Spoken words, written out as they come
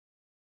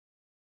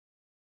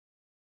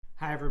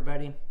Hi,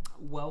 everybody.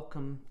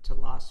 Welcome to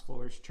Lost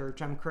Floors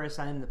Church. I'm Chris.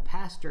 I am the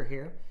pastor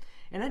here,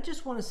 and I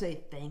just want to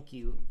say thank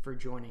you for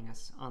joining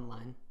us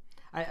online.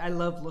 I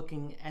love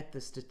looking at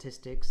the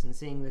statistics and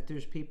seeing that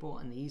there's people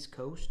on the East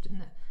Coast,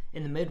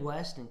 in the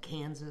Midwest, and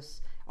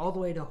Kansas, all the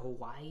way to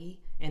Hawaii,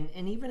 and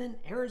even in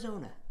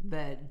Arizona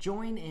that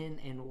join in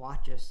and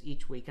watch us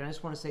each week. And I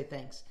just want to say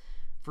thanks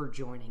for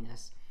joining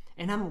us.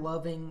 And I'm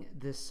loving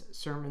this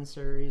sermon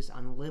series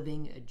on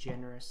living a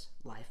generous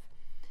life.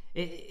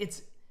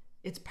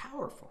 It's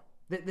powerful,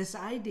 this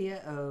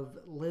idea of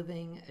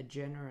living a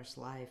generous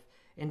life.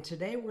 And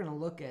today we're going to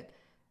look at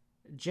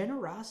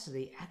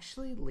generosity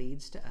actually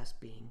leads to us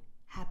being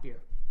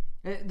happier.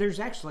 There's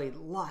actually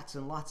lots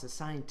and lots of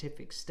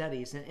scientific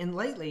studies. And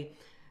lately,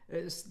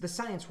 the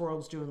science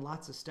world's doing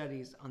lots of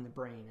studies on the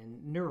brain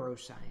and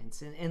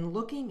neuroscience and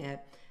looking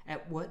at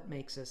what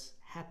makes us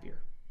happier.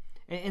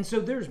 And so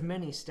there's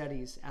many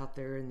studies out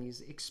there in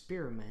these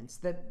experiments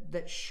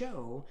that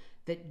show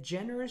that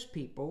generous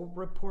people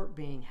report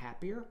being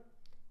happier,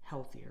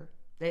 healthier.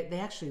 They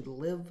actually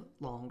live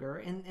longer,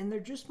 and they're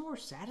just more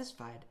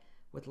satisfied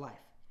with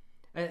life.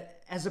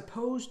 As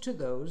opposed to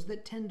those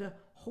that tend to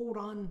hold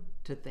on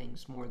to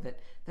things more,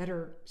 that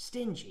are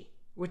stingy,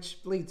 which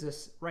leads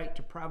us right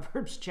to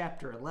Proverbs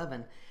chapter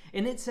 11.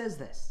 And it says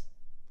this: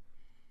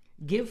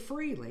 give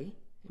freely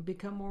and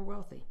become more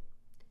wealthy.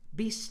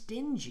 Be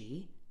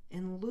stingy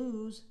and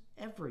lose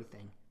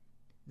everything.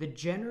 The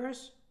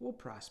generous will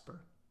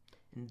prosper,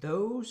 and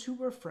those who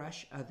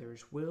refresh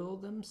others will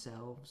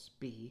themselves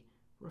be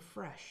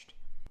refreshed.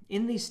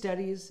 In these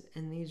studies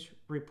and these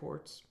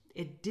reports,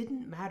 it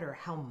didn't matter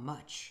how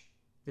much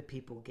the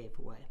people gave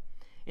away.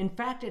 In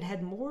fact, it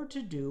had more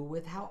to do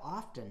with how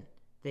often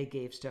they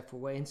gave stuff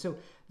away. And so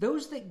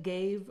those that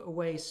gave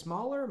away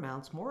smaller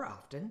amounts more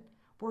often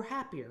were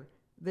happier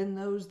than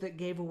those that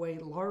gave away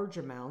large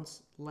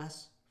amounts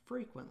less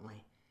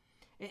frequently.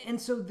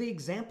 And so the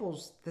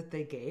examples that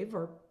they gave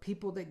are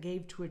people that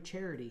gave to a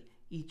charity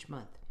each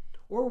month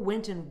or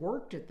went and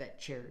worked at that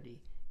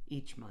charity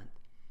each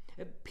month.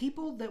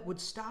 People that would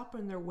stop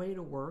on their way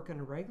to work on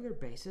a regular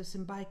basis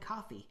and buy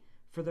coffee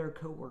for their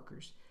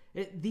coworkers.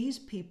 These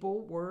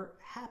people were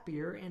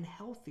happier and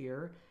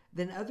healthier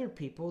than other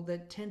people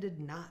that tended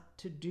not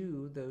to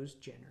do those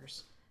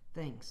generous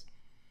things.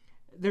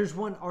 There's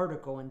one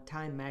article in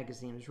Time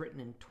magazine, it was written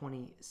in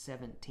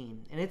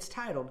 2017, and it's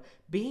titled,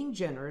 "Being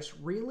Generous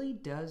Really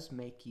Does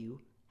Make You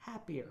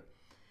Happier."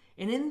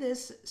 And in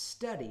this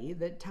study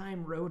that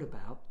Time wrote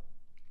about,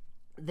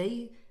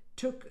 they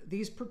took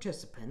these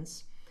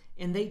participants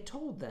and they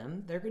told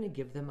them they're going to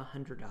give them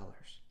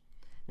 $100.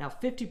 Now,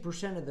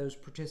 50% of those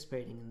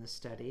participating in the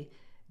study,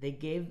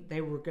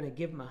 they were going to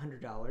give them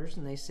 $100,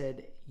 and they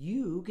said,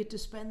 you get to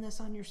spend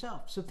this on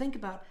yourself. So think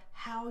about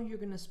how you're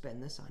going to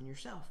spend this on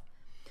yourself.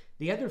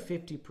 The other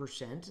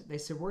 50%, they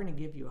said, we're going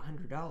to give you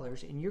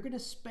 $100 and you're going to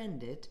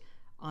spend it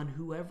on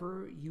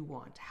whoever you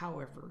want,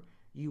 however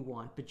you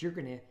want, but you're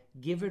going to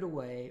give it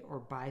away or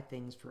buy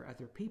things for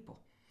other people.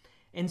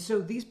 And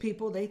so these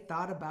people, they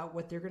thought about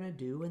what they're going to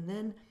do, and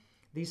then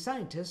these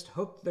scientists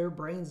hooked their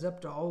brains up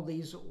to all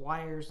these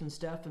wires and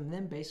stuff and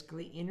then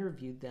basically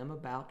interviewed them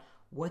about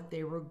what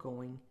they were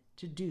going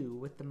to do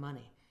with the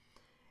money.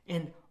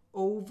 And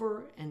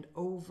over and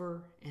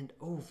over and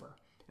over,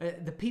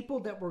 the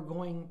people that were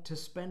going to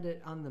spend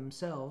it on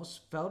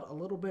themselves felt a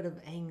little bit of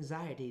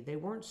anxiety. They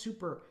weren't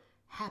super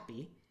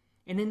happy.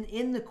 And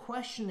in the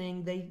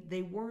questioning,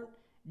 they weren't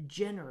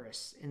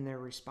generous in their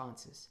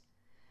responses.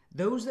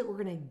 Those that were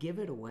going to give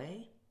it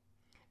away,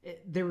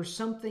 there was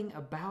something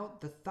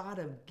about the thought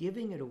of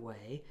giving it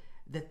away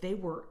that they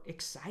were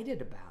excited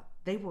about.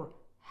 They were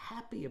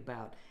happy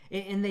about.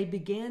 And they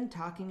began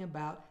talking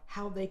about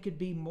how they could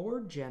be more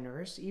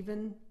generous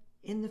even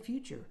in the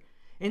future.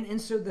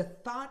 And so the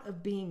thought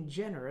of being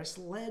generous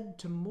led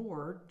to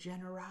more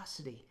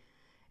generosity.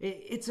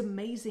 It's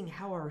amazing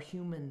how our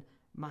human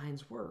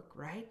minds work,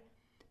 right?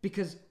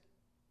 Because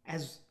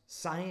as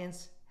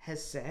science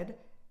has said,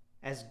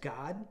 as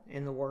God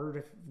and the Word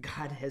of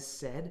God has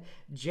said,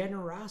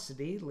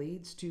 generosity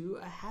leads to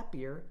a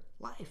happier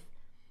life.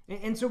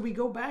 And so we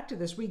go back to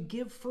this. We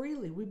give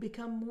freely. We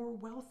become more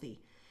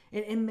wealthy.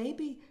 And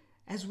maybe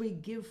as we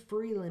give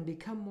freely and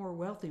become more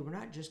wealthy, we're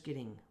not just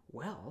getting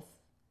wealth,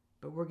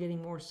 but we're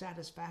getting more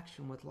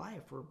satisfaction with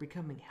life. We're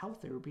becoming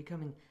healthier. We're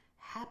becoming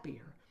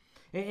happier.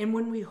 And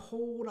when we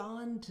hold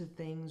on to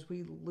things,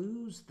 we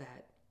lose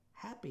that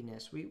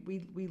happiness.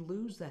 We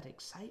lose that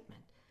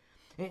excitement.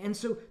 And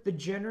so the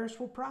generous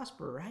will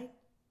prosper, right?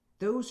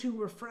 Those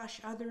who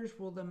refresh others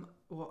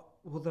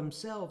will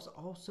themselves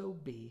also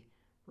be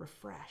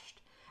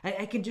refreshed.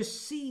 I can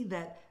just see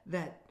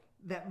that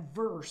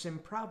verse in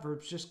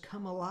Proverbs just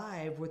come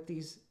alive with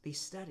these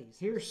studies.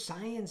 Here,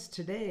 science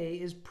today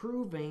is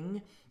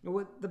proving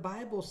what the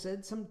Bible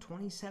said some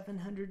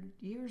 2,700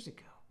 years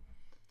ago.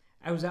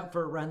 I was out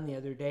for a run the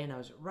other day, and I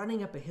was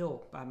running up a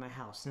hill by my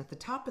house. And at the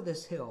top of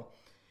this hill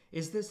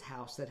is this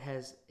house that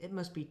has, it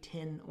must be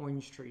 10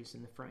 orange trees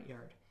in the front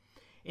yard.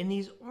 And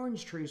these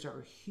orange trees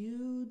are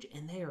huge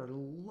and they are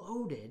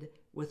loaded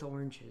with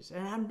oranges.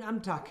 And I'm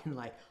talking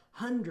like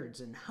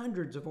hundreds and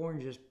hundreds of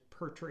oranges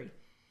per tree.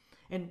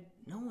 And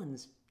no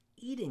one's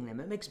eating them.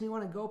 It makes me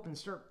want to go up and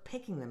start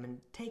picking them and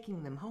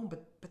taking them home,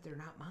 but they're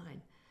not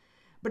mine.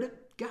 But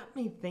it got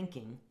me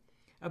thinking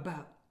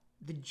about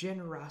the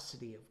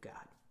generosity of God.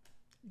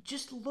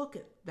 Just look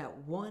at that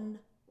one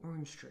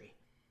orange tree.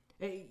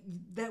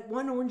 That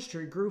one orange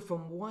tree grew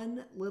from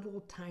one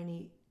little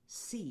tiny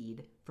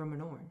seed from an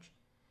orange.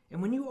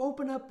 And when you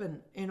open up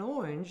an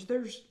orange,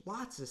 there's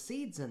lots of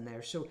seeds in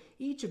there. So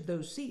each of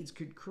those seeds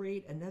could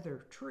create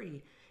another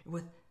tree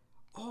with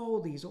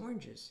all these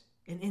oranges.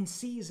 And in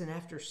season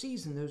after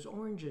season, those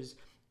oranges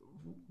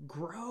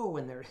grow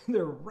and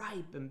they're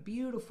ripe and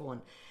beautiful.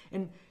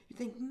 And you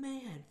think,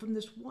 man, from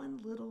this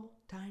one little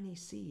tiny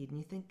seed, and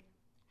you think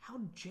how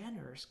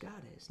generous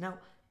God is. Now,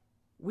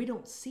 we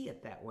don't see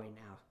it that way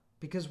now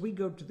because we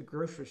go to the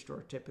grocery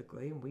store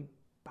typically and we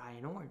buy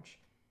an orange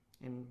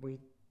and we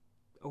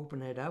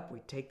open it up, we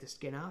take the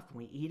skin off, and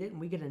we eat it, and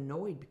we get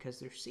annoyed because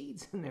there's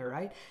seeds in there,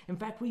 right? In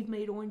fact, we've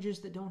made oranges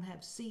that don't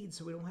have seeds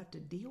so we don't have to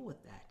deal with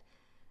that.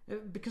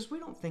 Because we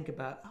don't think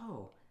about,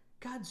 oh,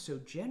 God's so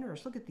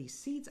generous. Look at these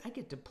seeds. I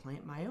get to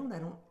plant my own. I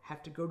don't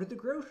have to go to the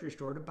grocery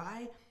store to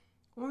buy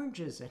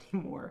oranges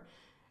anymore.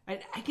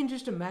 I can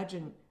just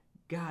imagine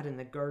God in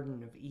the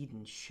Garden of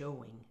Eden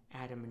showing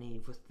Adam and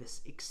Eve with this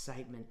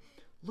excitement.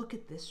 Look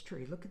at this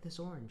tree. Look at this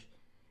orange.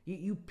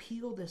 You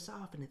peel this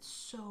off and it's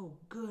so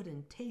good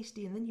and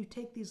tasty, and then you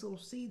take these little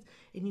seeds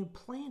and you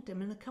plant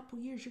them. In a couple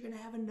years, you're going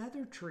to have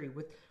another tree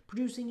with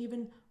producing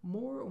even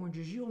more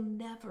oranges. You'll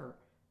never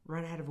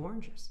run out of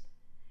oranges.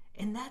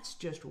 And that's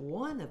just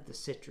one of the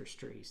citrus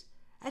trees.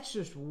 That's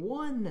just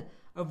one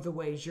of the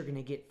ways you're going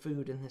to get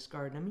food in this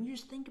garden. I mean, you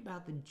just think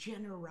about the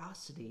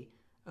generosity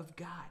of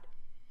God.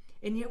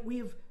 And yet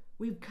we've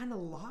kind of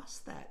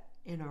lost that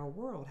in our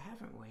world,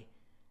 haven't we?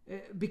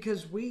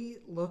 Because we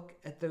look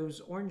at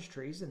those orange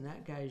trees in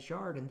that guy's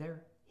yard and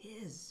they're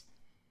his.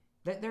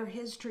 They're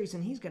his trees,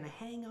 and he's going to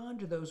hang on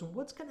to those. And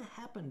what's going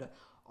to happen to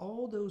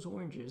all those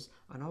oranges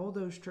on all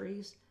those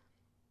trees?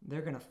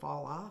 They're going to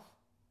fall off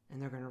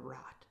and they're going to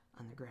rot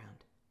on the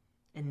ground.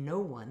 And no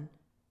one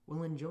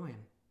will enjoy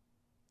them.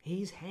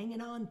 He's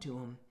hanging on to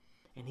them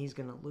and he's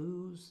going to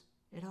lose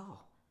it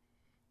all.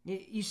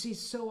 You see,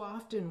 so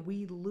often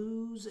we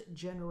lose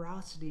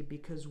generosity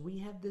because we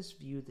have this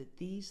view that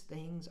these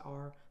things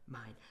are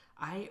mine.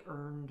 I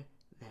earned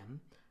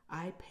them.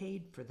 I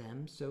paid for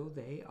them, so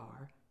they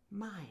are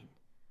mine.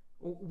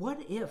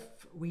 What if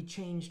we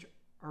changed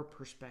our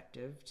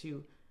perspective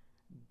to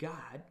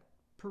God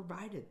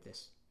provided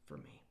this for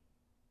me?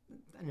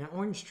 An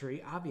orange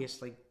tree,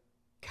 obviously,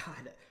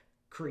 God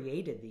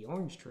created the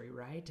orange tree,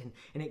 right?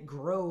 And it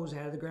grows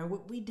out of the ground.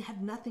 We'd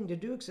have nothing to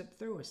do except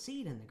throw a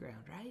seed in the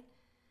ground, right?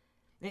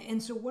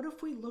 And so what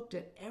if we looked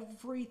at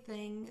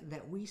everything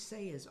that we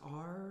say is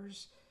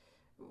ours?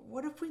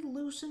 What if we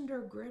loosened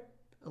our grip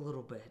a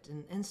little bit?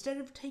 And instead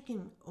of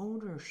taking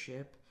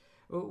ownership,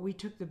 we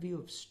took the view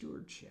of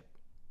stewardship.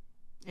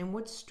 And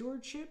what's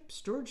stewardship?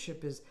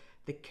 Stewardship is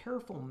the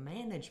careful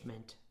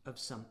management of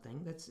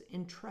something that's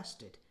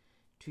entrusted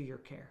to your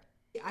care.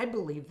 I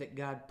believe that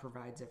God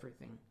provides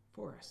everything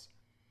for us.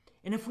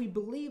 And if we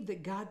believe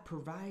that God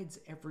provides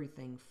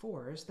everything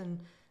for us, then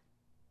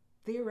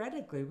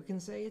theoretically, we can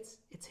say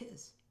it's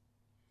his.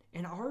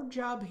 And our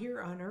job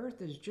here on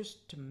earth is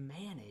just to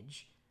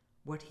manage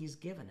what he's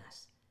given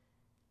us.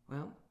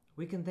 Well,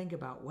 we can think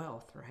about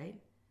wealth, right?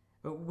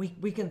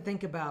 We can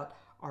think about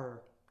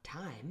our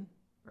time,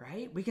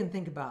 right? We can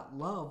think about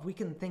love. We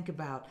can think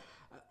about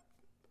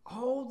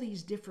all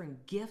these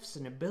different gifts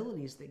and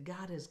abilities that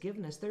God has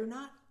given us. They're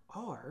not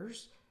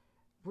ours.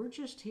 We're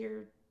just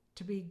here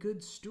to be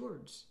good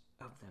stewards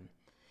of them.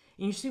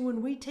 And you see,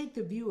 when we take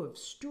the view of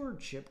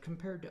stewardship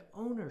compared to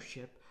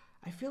ownership,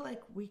 I feel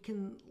like we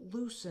can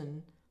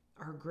loosen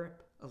our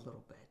grip a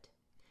little bit.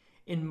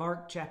 In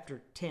Mark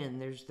chapter 10,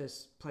 there's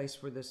this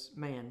place where this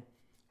man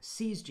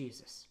sees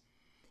Jesus.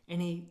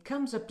 And he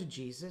comes up to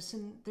Jesus,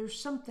 and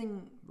there's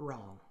something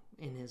wrong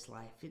in his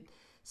life.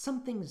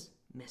 Something's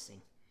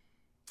missing.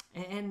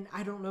 And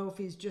I don't know if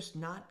he's just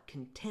not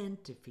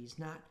content, if he's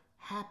not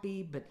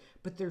happy,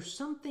 but there's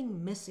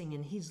something missing,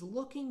 and he's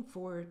looking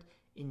for it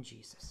in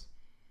Jesus.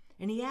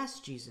 And he asks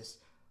Jesus,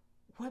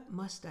 what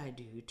must I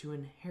do to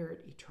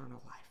inherit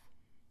eternal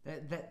life?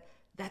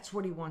 That's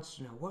what he wants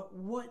to know.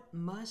 What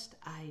must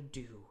I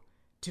do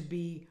to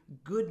be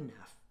good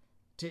enough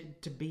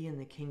to be in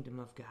the kingdom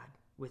of God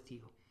with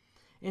you?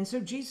 And so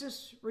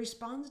Jesus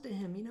responds to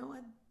him, you know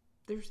what?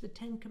 There's the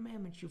 10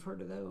 Commandments. You've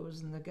heard of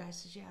those. And the guy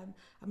says, yeah,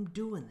 I'm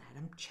doing that.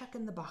 I'm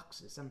checking the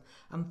boxes.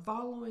 I'm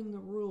following the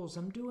rules.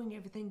 I'm doing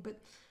everything. But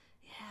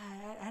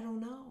yeah, I don't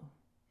know.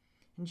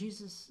 And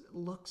Jesus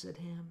looks at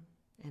him.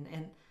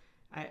 And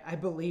I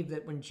believe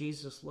that when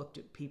Jesus looked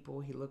at people,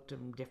 he looked at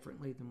them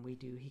differently than we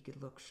do. He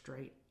could look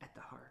straight at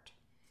the heart.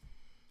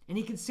 And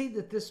he could see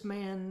that this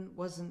man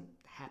wasn't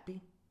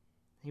happy.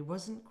 He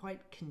wasn't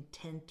quite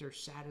content or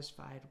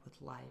satisfied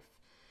with life.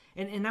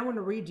 And I want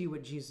to read you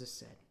what Jesus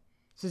said.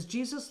 says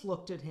Jesus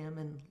looked at him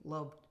and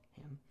loved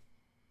him.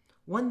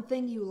 "One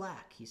thing you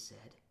lack," he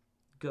said.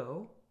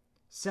 "Go,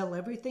 sell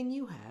everything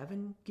you have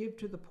and give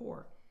to the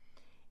poor,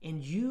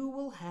 and you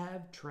will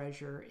have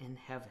treasure in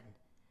heaven.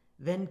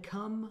 Then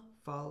come,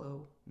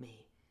 follow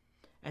me."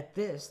 At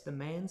this, the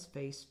man's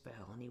face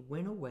fell, and he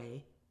went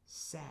away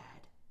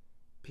sad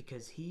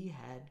because he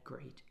had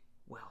great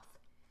wealth.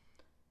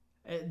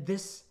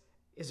 This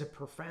is a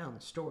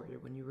profound story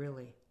when you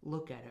really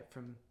look at it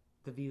from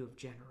the view of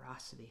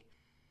generosity.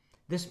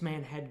 This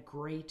man had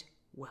great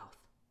wealth.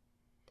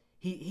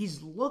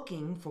 He's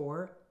looking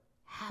for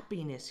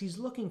happiness. He's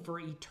looking for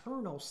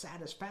eternal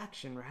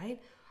satisfaction,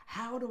 right?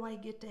 How do I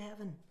get to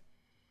heaven?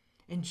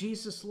 And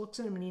Jesus looks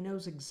at him and he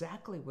knows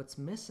exactly what's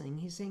missing.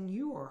 He's saying,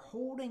 you are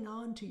holding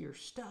on to your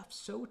stuff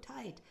so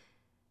tight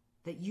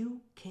that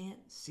you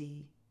can't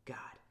see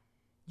God.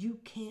 You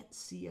can't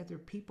see other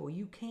people.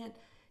 You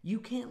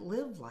can't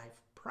live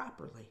life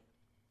properly.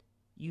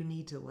 You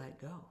need to let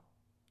go.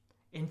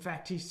 In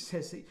fact, he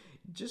says,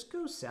 just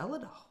go sell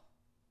it all.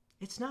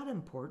 It's not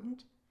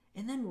important.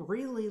 And then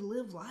really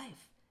live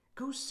life.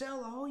 Go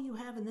sell all you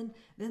have and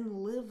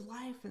then live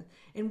life.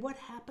 And what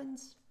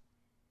happens?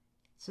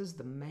 It says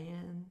the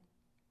man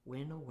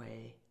went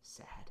away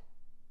sad.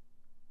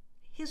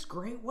 His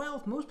great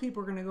wealth. Most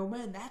people are going to go,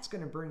 man, that's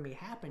going to bring me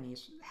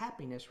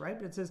happiness, right?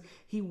 But it says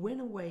he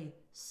went away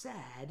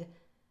sad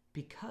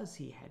because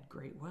he had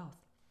great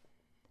wealth.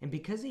 And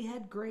because he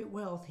had great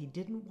wealth, he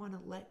didn't want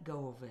to let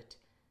go of it.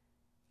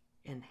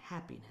 And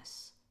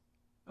happiness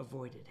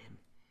avoided him.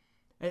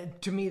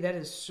 To me, that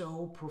is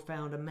so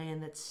profound. A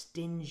man that's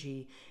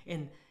stingy.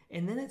 And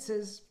then it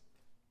says,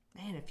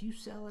 man, if you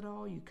sell it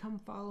all, you come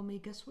follow me,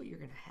 guess what you're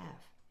going to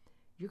have?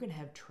 You're going to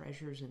have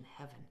treasures in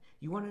heaven.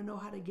 You want to know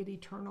how to get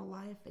eternal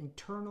life,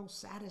 eternal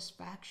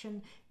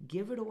satisfaction?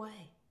 Give it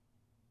away.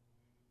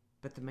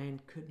 But the man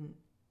couldn't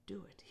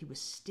do it. He was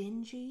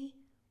stingy,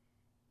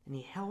 and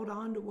he held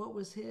on to what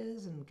was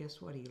his, and guess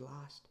what? He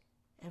lost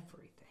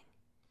everything.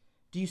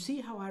 Do you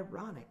see how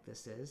ironic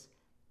this is?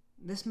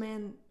 This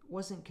man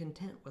wasn't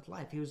content with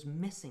life. He was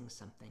missing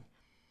something.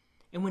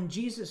 And when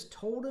Jesus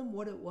told him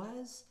what it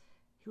was,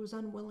 he was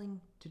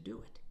unwilling to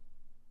do it.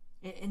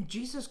 And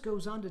Jesus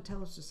goes on to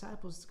tell his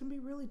disciples it's going to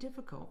be really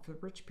difficult for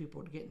rich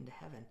people to get into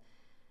heaven.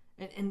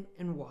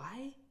 And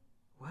why?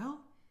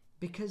 Well,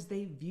 because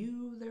they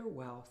view their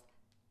wealth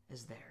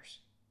as theirs.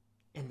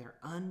 And they're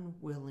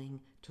unwilling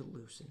to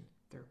loosen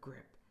their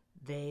grip.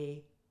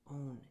 They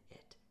own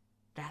it.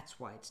 That's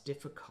why it's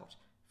difficult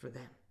for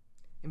them.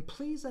 And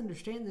please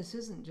understand, this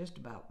isn't just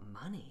about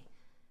money.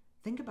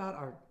 Think about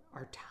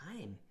our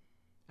time.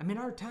 I mean,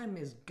 our time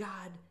is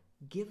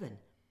God-given.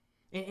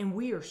 And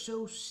we are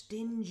so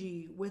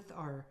stingy with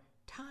our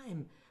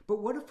time.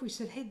 But what if we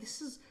said, hey,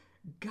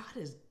 God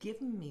has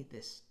given me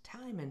this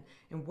time.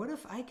 And what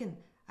if I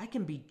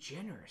can be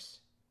generous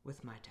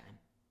with my time?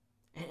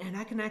 And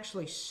I can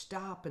actually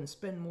stop and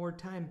spend more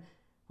time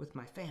with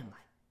my family.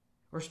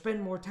 Or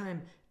spend more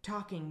time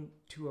talking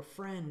to a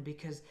friend,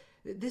 because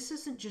this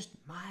isn't just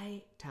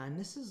my time.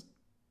 This is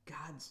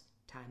God's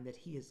time that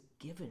he has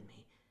given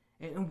me.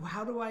 And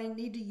how do I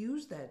need to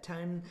use that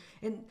time?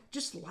 And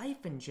just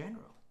life in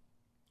general.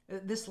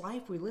 This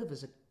life we live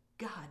is a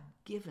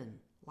God-given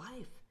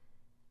life.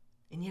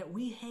 And yet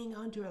we hang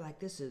on to it like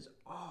this is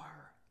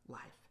our life.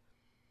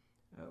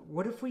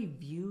 What if we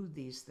view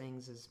these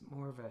things as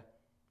more of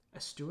a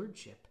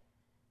stewardship?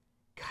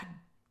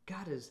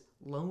 God is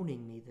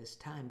loaning me this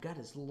time. God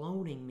is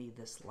loaning me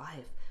this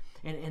life.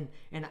 And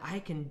I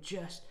can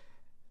just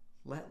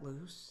let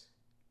loose,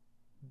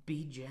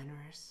 be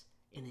generous,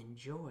 and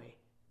enjoy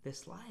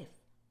this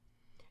life.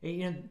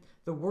 You know,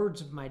 the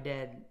words of my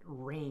dad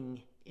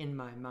ring in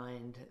my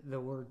mind. The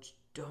words,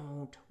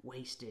 don't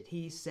waste it.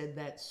 He said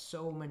that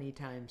so many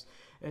times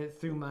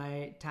through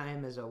my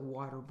time as a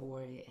water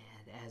boy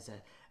and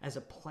as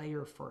a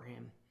player for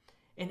him.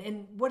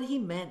 And what he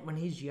meant when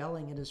he's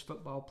yelling at his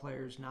football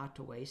players not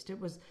to waste it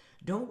was,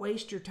 don't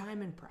waste your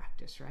time in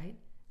practice, right?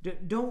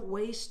 Don't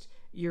waste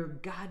your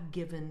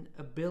God-given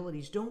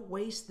abilities. Don't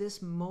waste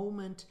this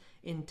moment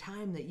in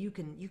time that you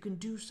can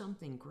do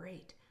something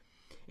great.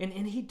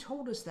 And he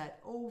told us that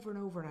over and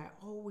over, and I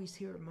always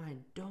hear it in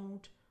mind,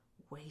 don't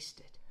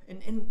waste it.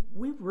 And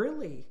we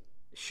really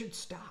should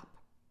stop.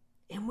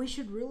 And we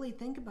should really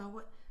think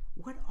about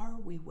what are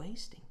we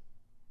wasting?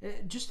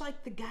 Just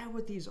like the guy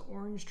with these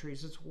orange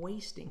trees that's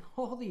wasting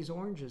all these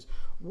oranges.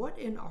 What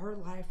in our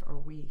life are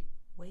we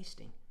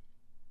wasting?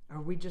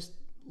 Are we just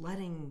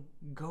letting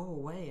go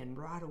away and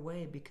rot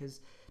away because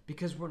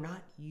we're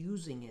not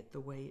using it the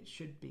way it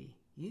should be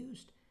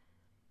used?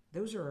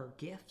 Those are our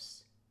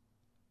gifts,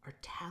 our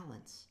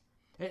talents.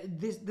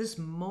 This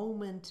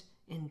moment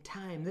in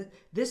time,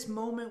 this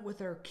moment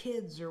with our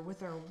kids or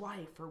with our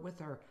wife or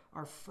with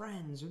our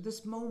friends, or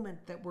this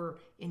moment that we're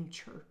in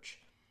church.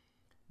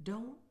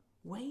 Don't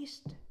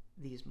waste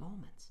these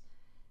moments.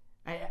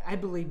 I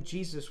believe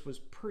Jesus was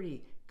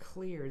pretty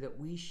clear that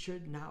we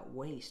should not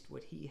waste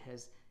what he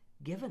has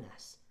given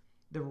us,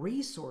 the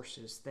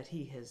resources that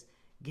he has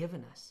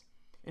given us.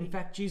 In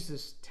fact,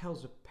 Jesus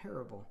tells a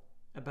parable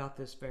about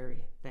this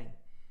very thing.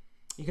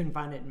 You can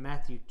find it in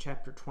Matthew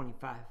chapter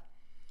 25.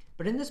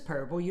 But in this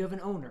parable, you have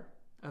an owner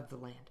of the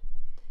land.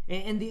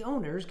 And the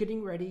owner is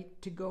getting ready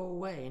to go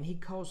away, and he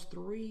calls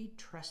 3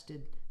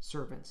 trusted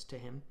servants to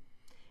him.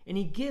 And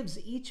he gives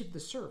each of the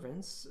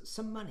servants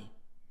some money.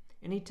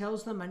 And he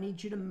tells them, I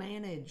need you to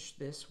manage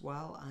this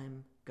while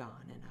I'm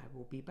gone, and I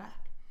will be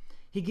back.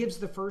 He gives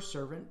the first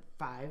servant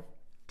 5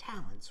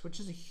 talents, which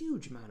is a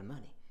huge amount of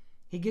money.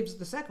 He gives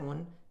the second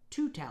one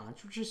 2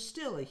 talents, which is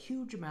still a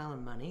huge amount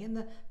of money. And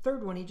the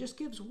third one, he just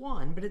gives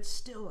 1, but it's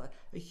still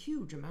a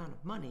huge amount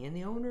of money. And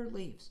the owner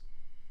leaves.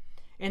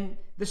 And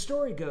the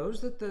story goes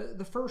that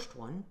the first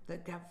one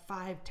that got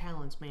 5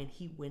 talents, man,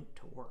 he went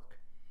to work.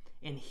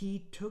 And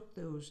he took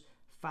those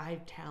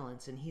 5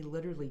 talents and he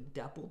literally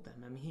doubled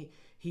them. I mean,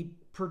 he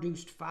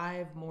produced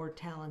 5 more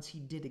talents. He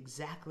did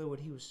exactly what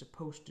he was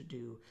supposed to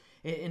do.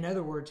 In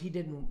other words, he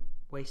didn't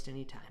waste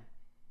any time.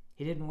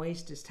 He didn't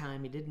waste his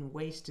time. He didn't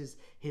waste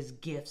his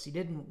gifts. He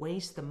didn't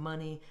waste the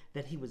money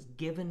that he was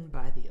given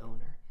by the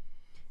owner.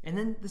 And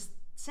then the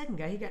second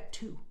guy, he got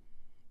 2.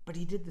 But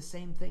he did the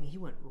same thing. He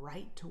went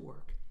right to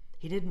work.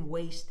 He didn't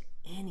waste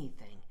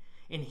anything.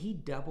 And he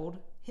doubled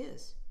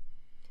his.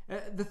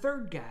 The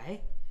third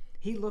guy,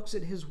 he looks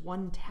at his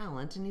 1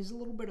 talent and he's a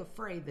little bit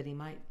afraid that he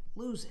might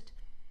lose it.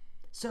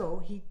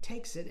 So he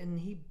takes it and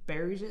he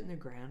buries it in the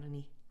ground and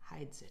he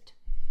hides it.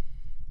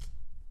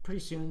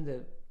 Pretty soon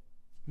the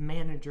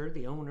manager,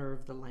 the owner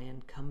of the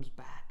land, comes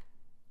back.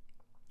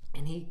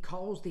 And he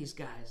calls these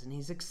guys and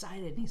he's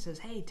excited. And he says,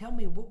 hey, tell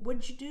me,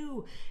 what'd you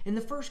do? And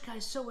the first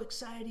guy's so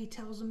excited. He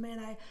tells him, man,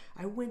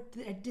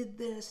 I did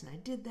this and I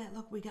did that.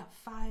 Look, we got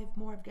 5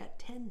 more. I've got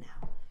 10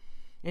 now.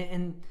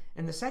 And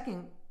the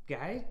second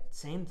guy,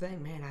 same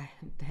thing. Man, I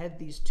had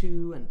these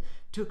 2 and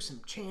took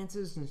some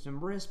chances and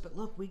some risks. But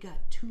look, we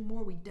got 2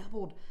 more. We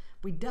doubled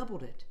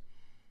it.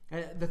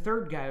 The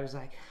third guy was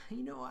like,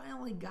 I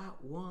only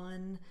got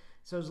 1.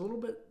 So I was a little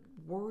bit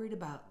worried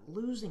about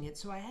losing it.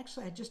 So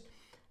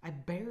I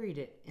buried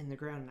it in the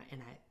ground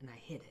and I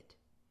hid it.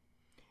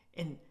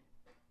 And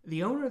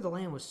the owner of the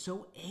land was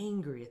so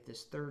angry at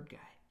this third guy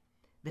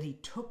that he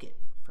took it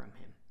from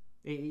him.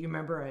 You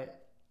remember,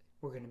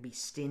 we're going to be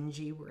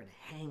stingy. We're going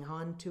to hang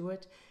on to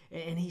it.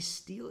 And he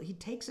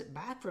takes it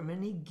back from him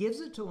and he gives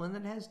it to one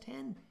that has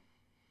 10.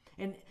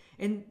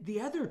 And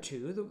the other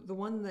 2, the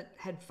one that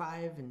had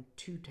 5 and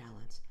 2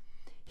 talents,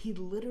 he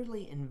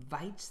literally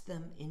invites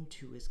them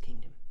into his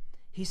kingdom.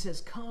 He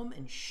says, come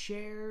and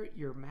share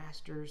your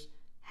master's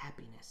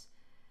happiness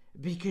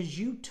because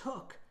you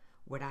took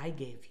what I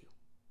gave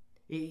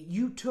you.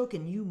 You took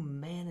and you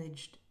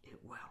managed it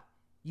well.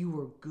 You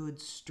were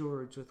good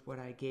stewards with what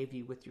I gave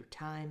you, with your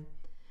time,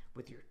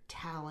 with your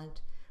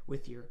talent,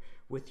 with your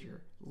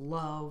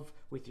love,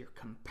 with your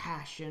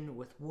compassion,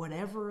 with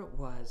whatever it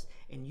was,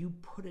 and you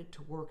put it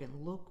to work,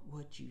 and look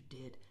what you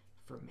did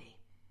for me.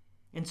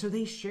 And so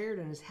they shared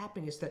in his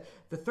happiness. That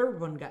the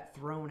third one got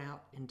thrown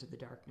out into the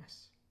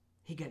darkness.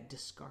 He got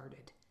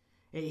discarded.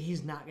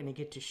 He's not going to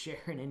get to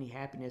share in any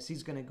happiness.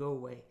 He's going to go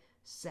away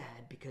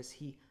sad because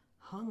he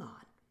hung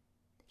on.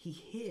 He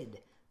hid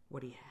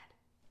what he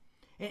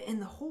had.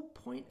 And the whole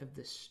point of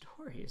this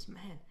story is,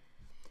 man,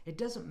 it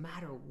doesn't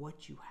matter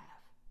what you have.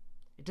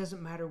 It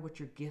doesn't matter what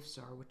your gifts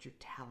are, what your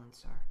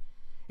talents are.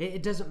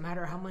 It doesn't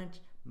matter how much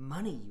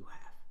money you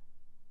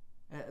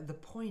have. The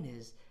point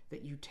is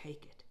that you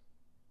take it.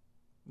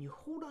 You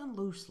hold on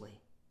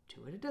loosely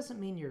to it. It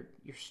doesn't mean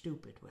you're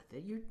stupid with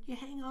it. You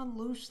hang on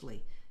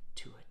loosely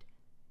to it.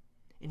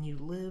 And you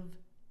live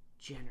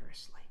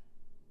generously.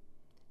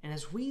 And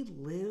as we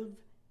live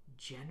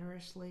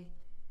generously,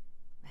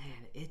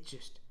 man, it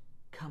just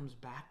comes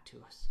back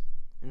to us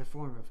in the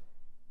form of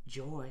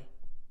joy,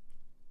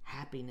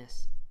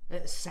 happiness,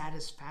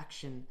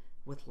 satisfaction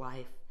with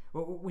life.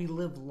 We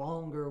live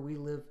longer, we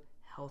live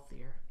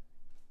healthier.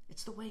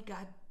 It's the way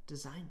God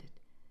designed it.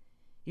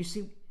 You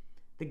see,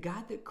 the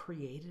God that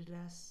created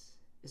us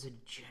is a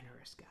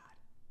generous God.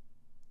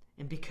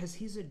 And because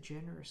he's a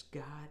generous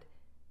God,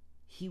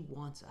 he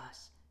wants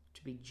us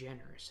to be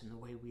generous in the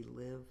way we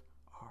live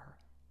our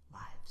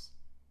lives.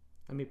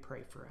 Let me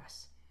pray for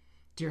us.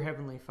 Dear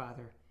Heavenly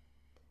Father,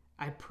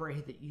 I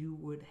pray that you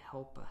would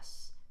help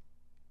us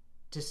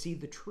to see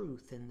the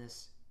truth in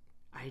this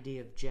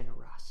idea of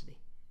generosity,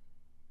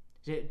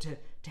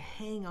 to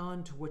hang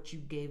on to what you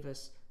gave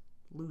us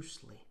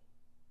loosely.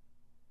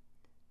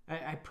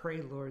 I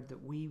pray, Lord,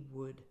 that we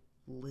would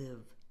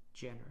live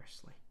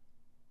generously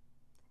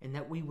and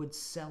that we would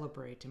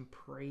celebrate and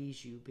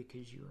praise you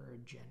because you are a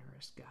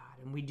generous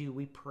God. And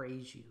we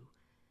praise you.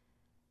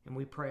 And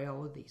we pray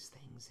all of these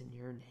things in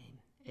your name.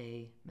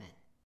 Amen.